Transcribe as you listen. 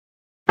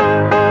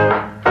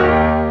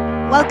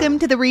Welcome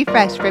to The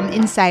Refresh from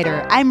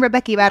Insider. I'm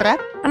Rebecca Ibarra.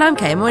 And I'm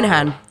Kay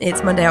Moynihan.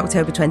 It's Monday,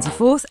 October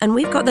 24th, and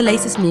we've got the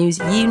latest news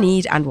you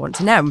need and want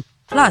to know.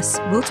 Plus,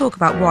 we'll talk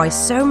about why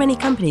so many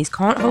companies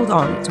can't hold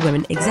on to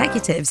women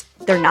executives.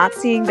 They're not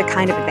seeing the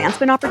kind of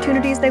advancement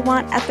opportunities they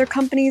want at their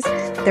companies.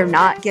 They're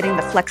not getting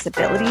the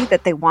flexibility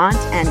that they want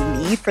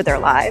and need for their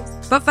lives.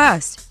 But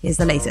first, here's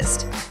the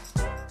latest.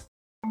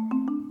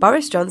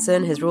 Boris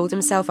Johnson has ruled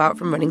himself out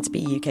from running to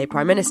be UK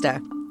Prime Minister.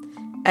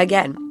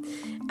 Again.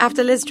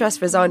 After Liz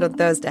Truss resigned on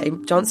Thursday,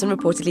 Johnson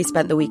reportedly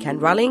spent the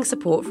weekend rallying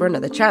support for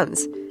another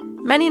chance.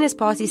 Many in his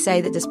party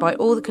say that despite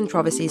all the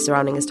controversy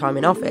surrounding his time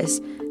in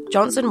office,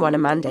 Johnson won a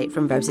mandate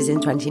from voters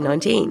in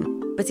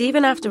 2019. But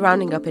even after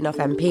rounding up enough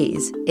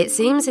MPs, it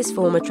seems his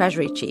former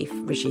Treasury chief,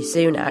 Rishi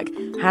Sunak,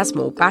 has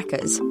more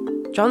backers.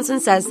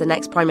 Johnson says the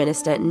next Prime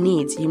Minister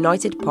needs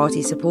united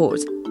party support.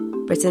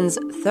 Britain's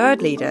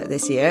third leader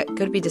this year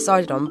could be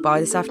decided on by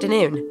this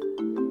afternoon.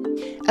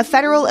 A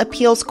federal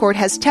appeals court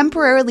has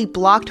temporarily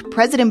blocked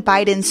President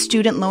Biden's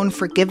student loan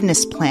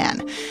forgiveness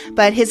plan,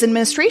 but his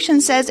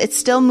administration says it's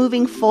still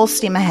moving full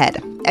steam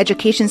ahead.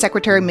 Education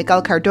Secretary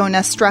Miguel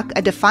Cardona struck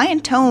a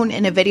defiant tone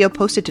in a video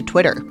posted to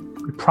Twitter.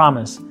 We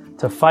promise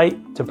to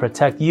fight to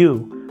protect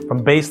you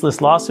from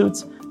baseless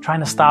lawsuits trying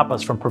to stop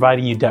us from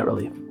providing you debt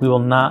relief. We will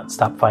not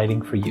stop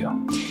fighting for you.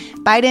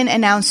 Biden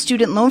announced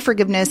student loan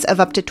forgiveness of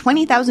up to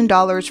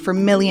 $20,000 for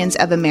millions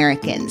of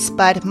Americans,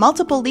 but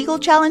multiple legal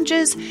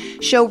challenges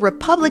show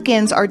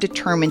Republicans are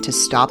determined to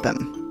stop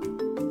him.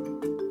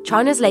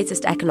 China's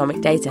latest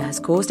economic data has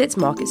caused its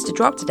markets to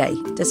drop today,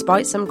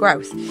 despite some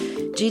growth.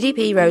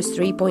 GDP rose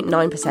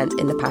 3.9%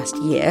 in the past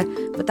year,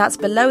 but that's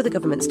below the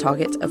government's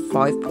target of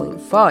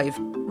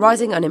 5.5%.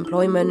 Rising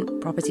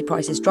unemployment, property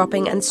prices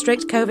dropping, and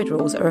strict COVID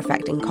rules are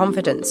affecting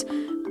confidence,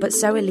 but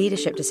so are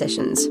leadership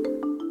decisions.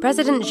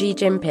 President Xi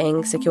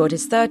Jinping secured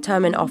his third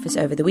term in office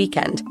over the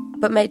weekend,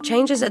 but made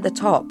changes at the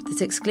top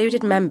that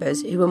excluded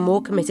members who were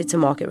more committed to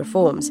market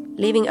reforms,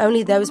 leaving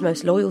only those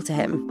most loyal to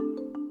him.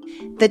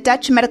 The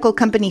Dutch medical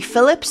company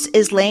Philips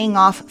is laying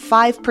off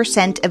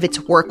 5% of its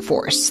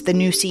workforce. The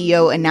new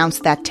CEO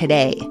announced that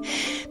today.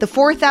 The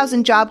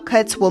 4,000 job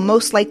cuts will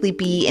most likely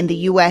be in the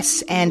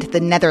US and the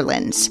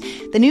Netherlands.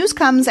 The news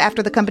comes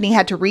after the company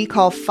had to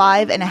recall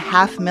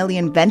 5.5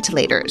 million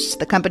ventilators.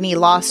 The company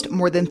lost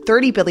more than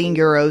 30 billion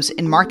euros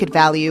in market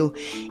value,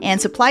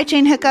 and supply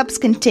chain hiccups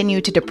continue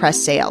to depress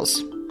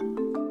sales.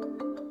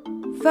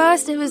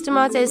 First it was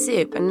tomato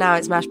soup, and now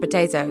it's mashed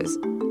potatoes.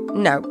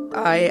 No,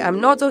 I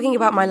am not talking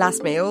about my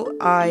last meal.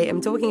 I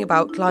am talking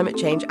about climate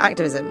change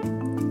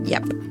activism.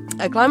 Yep,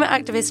 a climate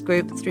activist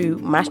group threw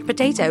mashed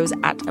potatoes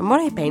at a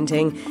Monet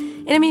painting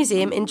in a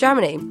museum in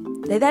Germany.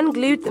 They then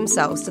glued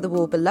themselves to the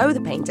wall below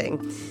the painting.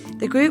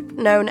 The group,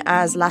 known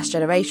as Last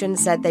Generation,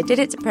 said they did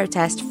it to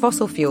protest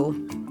fossil fuel.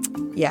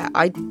 Yeah,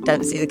 I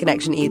don't see the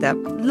connection either.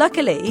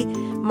 Luckily,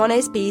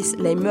 Monet's piece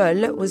Les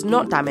Meules was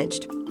not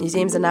damaged.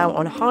 Museums are now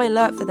on high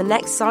alert for the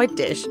next side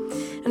dish.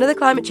 Another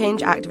climate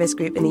change activist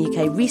group in the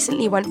UK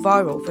recently went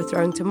viral for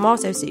throwing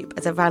tomato soup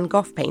at a Van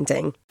Gogh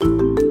painting.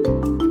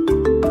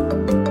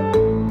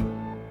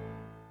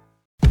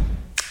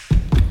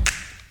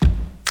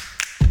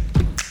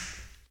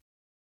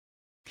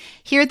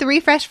 Here at The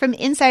Refresh from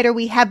Insider,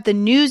 we have the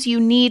news you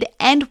need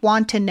and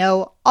want to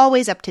know,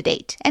 always up to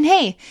date. And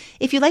hey,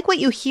 if you like what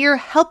you hear,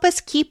 help us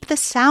keep the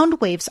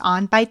sound waves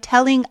on by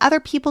telling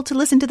other people to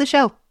listen to the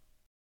show.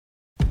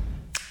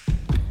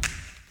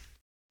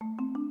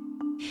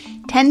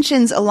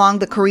 Tensions along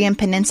the Korean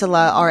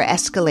peninsula are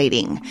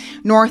escalating.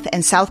 North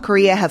and South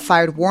Korea have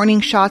fired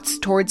warning shots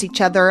towards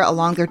each other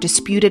along their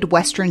disputed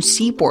western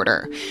sea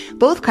border.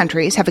 Both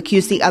countries have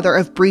accused the other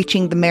of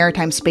breaching the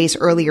maritime space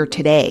earlier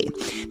today.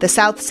 The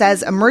South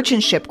says a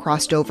merchant ship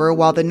crossed over,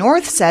 while the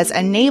North says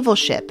a naval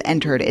ship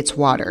entered its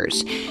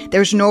waters.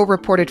 There's no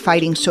reported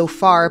fighting so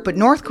far, but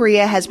North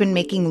Korea has been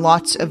making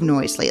lots of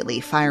noise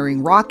lately,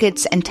 firing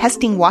rockets and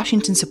testing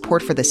Washington's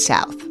support for the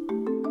South.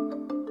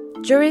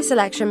 Jury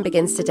selection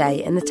begins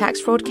today in the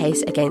tax fraud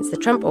case against the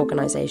Trump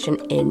Organization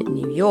in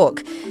New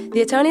York.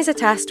 The attorneys are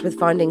tasked with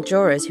finding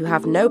jurors who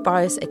have no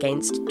bias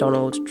against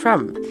Donald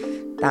Trump.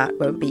 That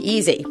won't be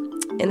easy.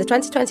 In the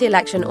 2020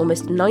 election,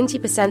 almost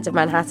 90% of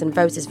Manhattan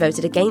voters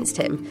voted against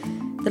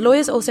him. The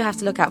lawyers also have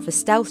to look out for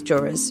stealth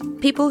jurors,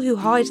 people who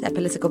hide their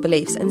political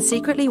beliefs and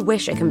secretly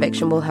wish a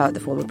conviction will hurt the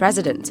former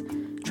president.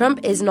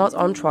 Trump is not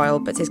on trial,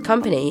 but his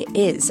company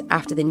is,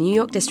 after the New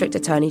York District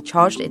Attorney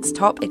charged its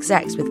top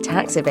execs with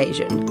tax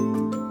evasion.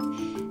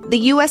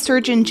 The U.S.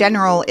 Surgeon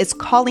General is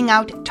calling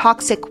out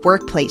toxic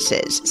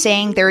workplaces,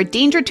 saying they're a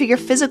danger to your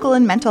physical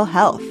and mental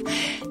health.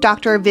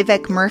 Dr.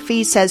 Vivek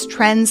Murthy says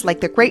trends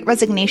like the Great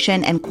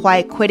Resignation and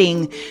quiet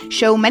quitting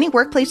show many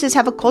workplaces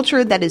have a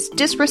culture that is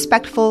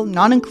disrespectful,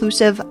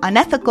 non-inclusive,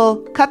 unethical,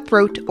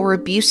 cutthroat, or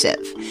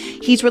abusive.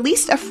 He's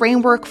released a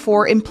framework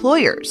for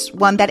employers,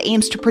 one that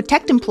aims to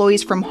protect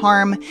employees from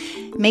harm,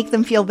 make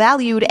them feel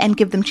valued, and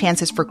give them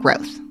chances for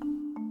growth.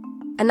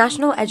 A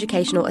national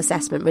educational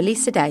assessment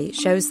released today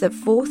shows that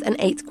 4th and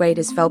 8th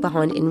graders fell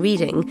behind in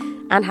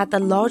reading and had the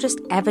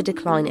largest ever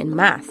decline in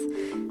math.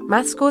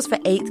 Math scores for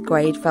 8th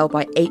grade fell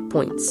by 8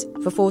 points.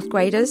 For 4th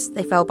graders,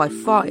 they fell by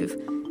 5.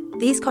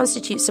 These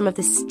constitute some of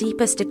the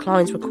steepest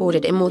declines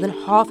recorded in more than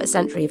half a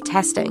century of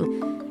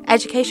testing.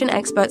 Education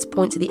experts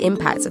point to the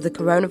impacts of the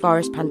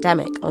coronavirus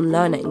pandemic on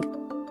learning.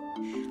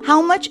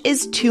 How much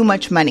is too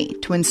much money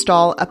to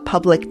install a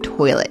public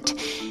toilet?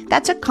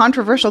 That's a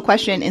controversial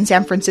question in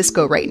San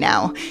Francisco right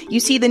now.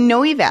 You see, the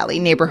Noe Valley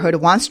neighborhood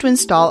wants to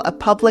install a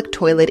public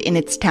toilet in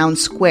its town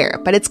square,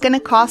 but it's going to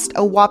cost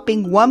a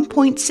whopping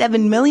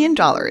 $1.7 million,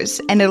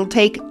 and it'll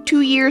take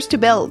 2 years to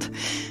build.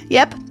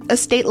 Yep, a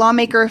state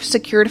lawmaker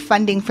secured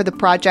funding for the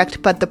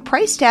project, but the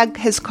price tag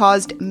has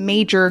caused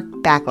major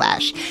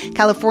backlash.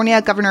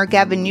 California Governor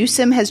Gavin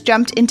Newsom has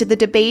jumped into the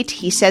debate.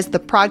 He says the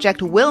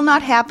project will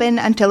not happen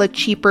until a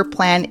cheaper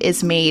plan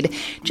is made.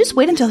 Just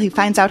wait until he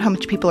finds out how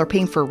much people are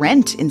paying for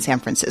rent in San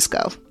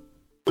Francisco.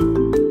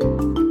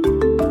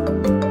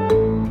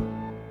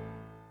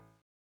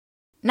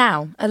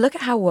 Now, a look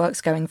at how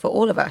work's going for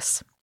all of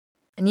us.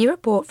 A new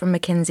report from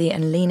McKinsey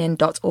and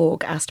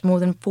leanin.org asked more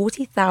than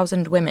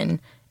 40,000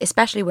 women,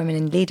 especially women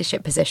in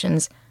leadership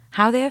positions,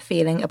 how they are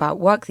feeling about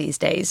work these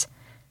days.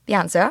 The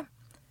answer?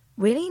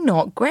 Really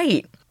not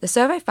great. The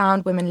survey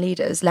found women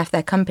leaders left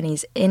their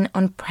companies in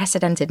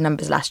unprecedented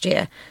numbers last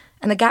year,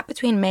 and the gap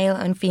between male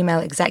and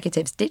female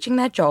executives ditching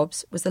their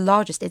jobs was the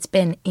largest it's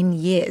been in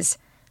years.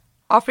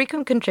 Our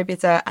frequent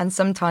contributor and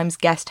sometimes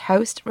guest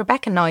host,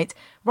 Rebecca Knight,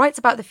 writes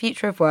about the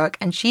future of work,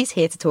 and she's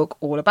here to talk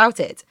all about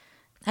it.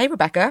 Hey,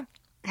 Rebecca.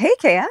 Hey,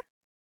 Kaya.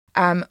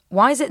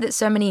 Why is it that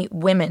so many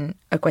women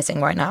are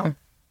quitting right now?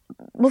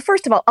 Well,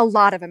 first of all, a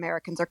lot of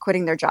Americans are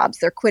quitting their jobs.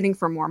 They're quitting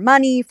for more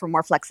money, for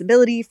more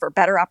flexibility, for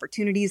better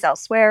opportunities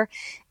elsewhere.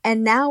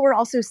 And now we're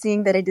also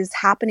seeing that it is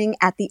happening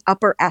at the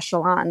upper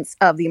echelons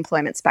of the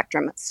employment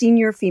spectrum,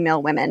 senior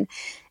female women.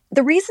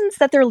 The reasons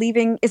that they're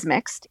leaving is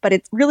mixed, but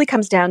it really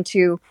comes down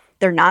to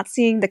they're not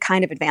seeing the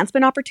kind of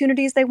advancement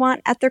opportunities they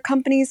want at their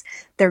companies.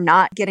 They're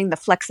not getting the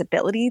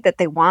flexibility that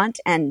they want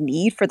and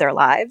need for their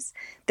lives.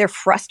 They're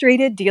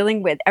frustrated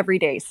dealing with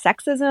everyday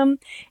sexism,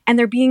 and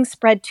they're being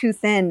spread too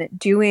thin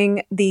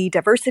doing the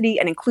diversity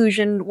and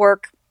inclusion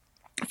work,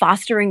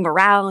 fostering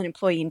morale and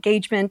employee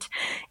engagement,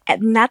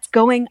 and that's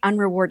going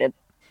unrewarded.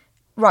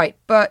 Right,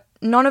 but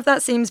none of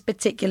that seems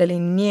particularly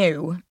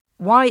new.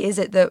 Why is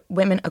it that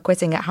women are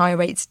quitting at higher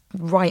rates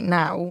right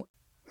now?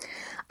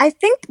 I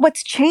think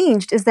what's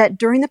changed is that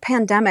during the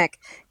pandemic,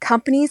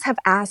 companies have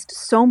asked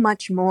so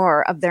much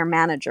more of their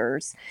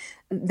managers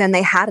than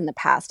they had in the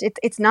past.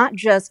 It's not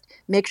just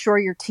make sure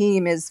your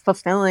team is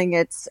fulfilling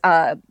its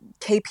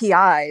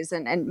KPIs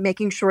and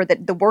making sure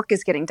that the work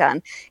is getting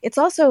done. It's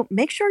also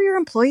make sure your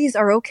employees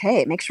are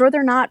okay, make sure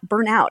they're not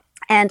burnt out.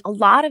 And a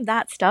lot of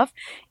that stuff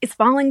is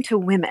falling to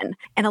women.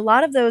 And a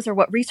lot of those are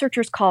what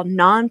researchers call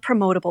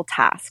non-promotable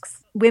tasks.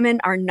 Women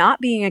are not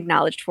being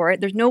acknowledged for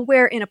it. There's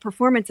nowhere in a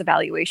performance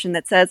evaluation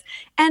that says,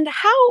 and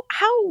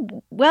how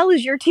well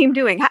is your team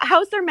doing?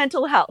 How's their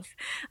mental health?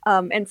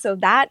 And so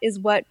that is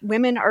what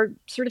women are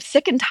sort of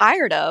sick and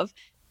tired of.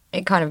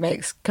 It kind of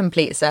makes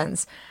complete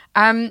sense.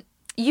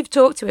 You've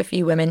talked to a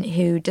few women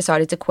who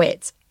decided to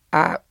quit.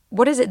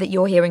 What is it that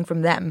you're hearing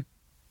from them?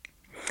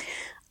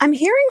 I'm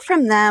hearing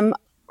from them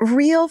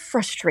real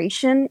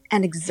frustration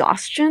and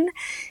exhaustion.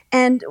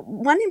 And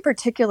one in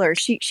particular,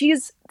 she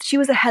was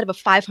the head of a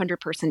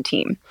 500-person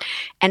team.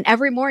 And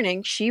every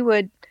morning she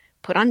would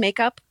put on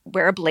makeup,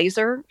 wear a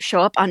blazer, show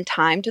up on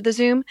time to the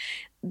Zoom.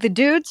 The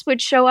dudes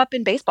would show up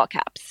in baseball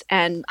caps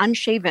and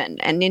unshaven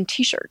and in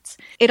T-shirts.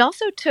 It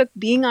also took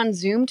being on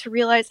Zoom to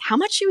realize how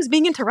much she was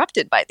being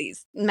interrupted by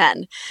these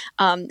men,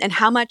 and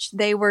how much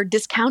they were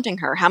discounting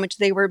her, how much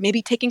they were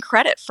maybe taking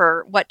credit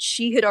for what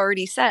she had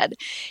already said.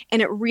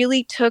 And it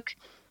really took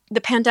the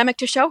pandemic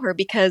to show her,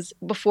 because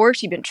before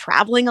she'd been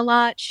traveling a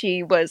lot,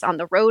 she was on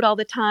the road all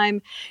the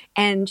time,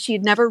 and she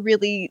had never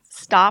really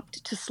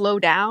stopped to slow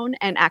down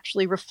and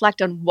actually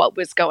reflect on what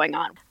was going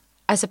on.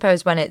 I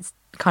suppose when it's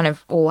kind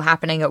of all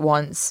happening at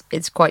once,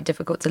 it's quite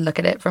difficult to look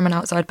at it from an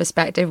outside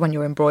perspective when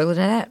you're embroiled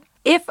in it.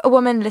 If a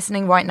woman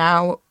listening right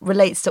now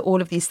relates to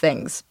all of these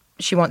things,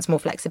 she wants more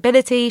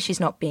flexibility, she's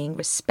not being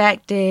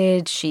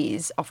respected,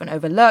 she's often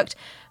overlooked,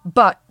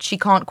 but she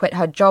can't quit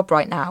her job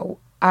right now,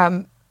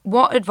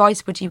 what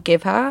advice would you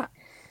give her?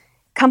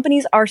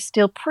 Companies are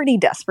still pretty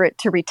desperate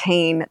to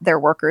retain their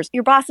workers.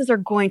 Your bosses are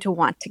going to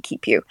want to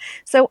keep you.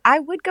 So I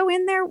would go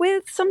in there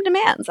with some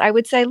demands. I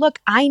would say, look,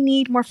 I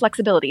need more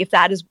flexibility if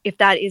that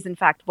is in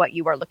fact what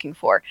you are looking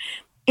for.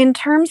 In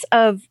terms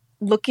of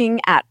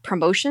looking at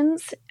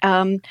promotions,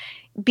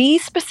 be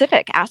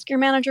specific. Ask your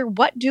manager,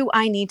 what do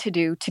I need to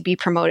do to be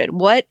promoted?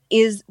 What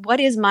is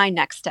my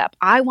next step?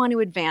 I want to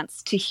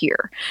advance to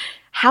here.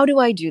 How do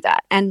I do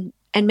that? And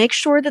make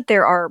sure that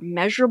there are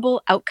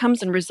measurable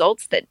outcomes and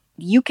results that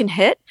you can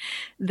hit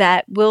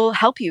that will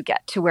help you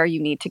get to where you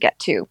need to get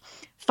to.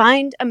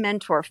 Find a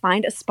mentor,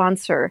 find a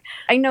sponsor.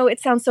 I know it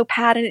sounds so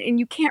pat, and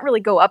you can't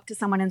really go up to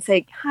someone and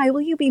say, hi,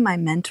 will you be my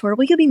mentor?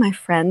 Will you be my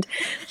friend?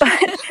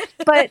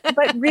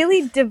 But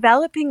really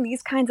developing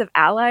these kinds of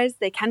allies,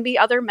 they can be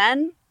other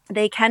men,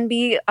 They can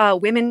be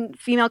women,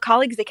 female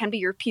colleagues. They can be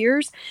your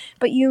peers,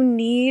 but you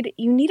need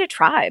a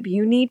tribe.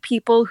 You need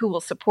people who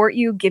will support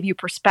you, give you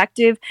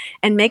perspective,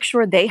 and make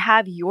sure they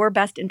have your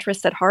best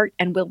interests at heart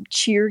and will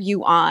cheer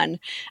you on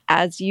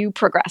as you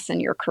progress in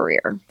your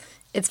career.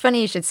 It's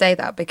funny you should say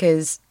that,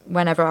 because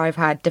whenever I've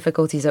had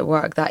difficulties at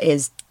work, that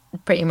is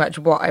pretty much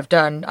what I've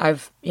done.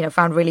 I've,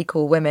 found really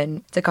cool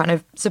women to kind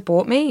of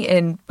support me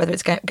in whether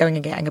it's going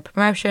and getting a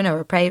promotion or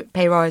a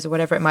pay rise or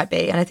whatever it might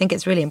be. And I think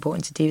it's really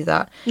important to do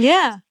that.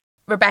 Yeah.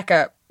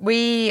 Rebecca,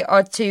 we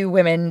are two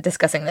women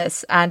discussing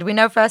this, and we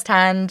know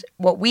firsthand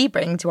what we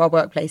bring to our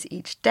workplace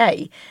each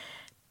day.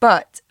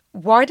 But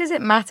why does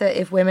it matter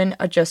if women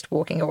are just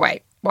walking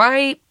away?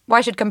 Why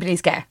should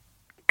companies care?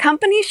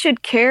 Companies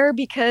should care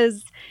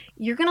because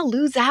you're going to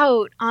lose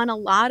out on a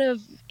lot of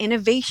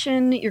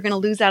innovation. You're going to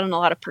lose out on a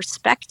lot of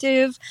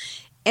perspective.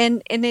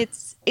 And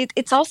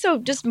it's also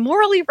just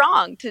morally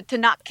wrong to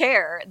not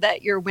care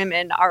that your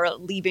women are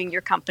leaving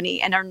your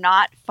company and are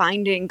not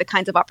finding the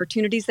kinds of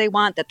opportunities they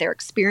want, that they're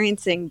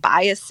experiencing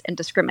bias and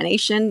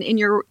discrimination in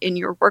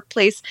your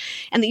workplace,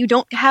 and that you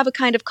don't have a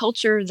kind of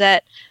culture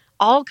that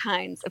all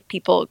kinds of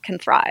people can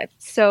thrive.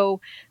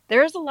 So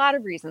there's a lot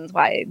of reasons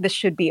why this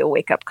should be a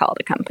wake-up call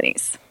to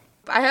companies.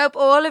 I hope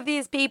all of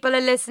these people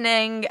are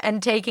listening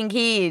and taking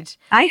heed.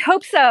 I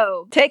hope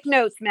so. Take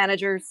notes,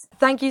 managers.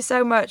 Thank you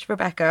so much,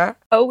 Rebecca.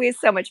 Always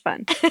so much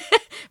fun.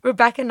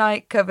 Rebecca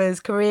Knight covers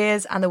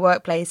careers and the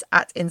workplace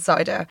at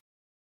Insider.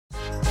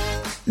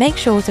 Make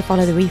sure to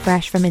follow The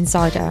Refresh from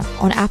Insider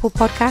on Apple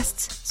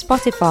Podcasts,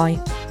 Spotify,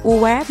 or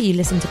wherever you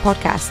listen to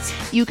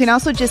podcasts. You can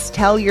also just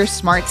tell your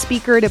smart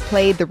speaker to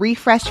play the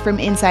Refresh from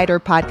Insider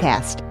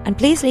podcast. And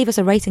please leave us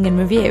a rating and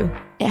review.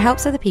 It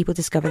helps other people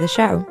discover the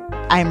show.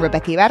 I'm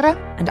Rebecca Ibarra.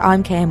 And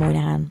I'm Kaya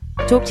Moynihan.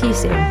 Talk to you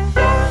soon.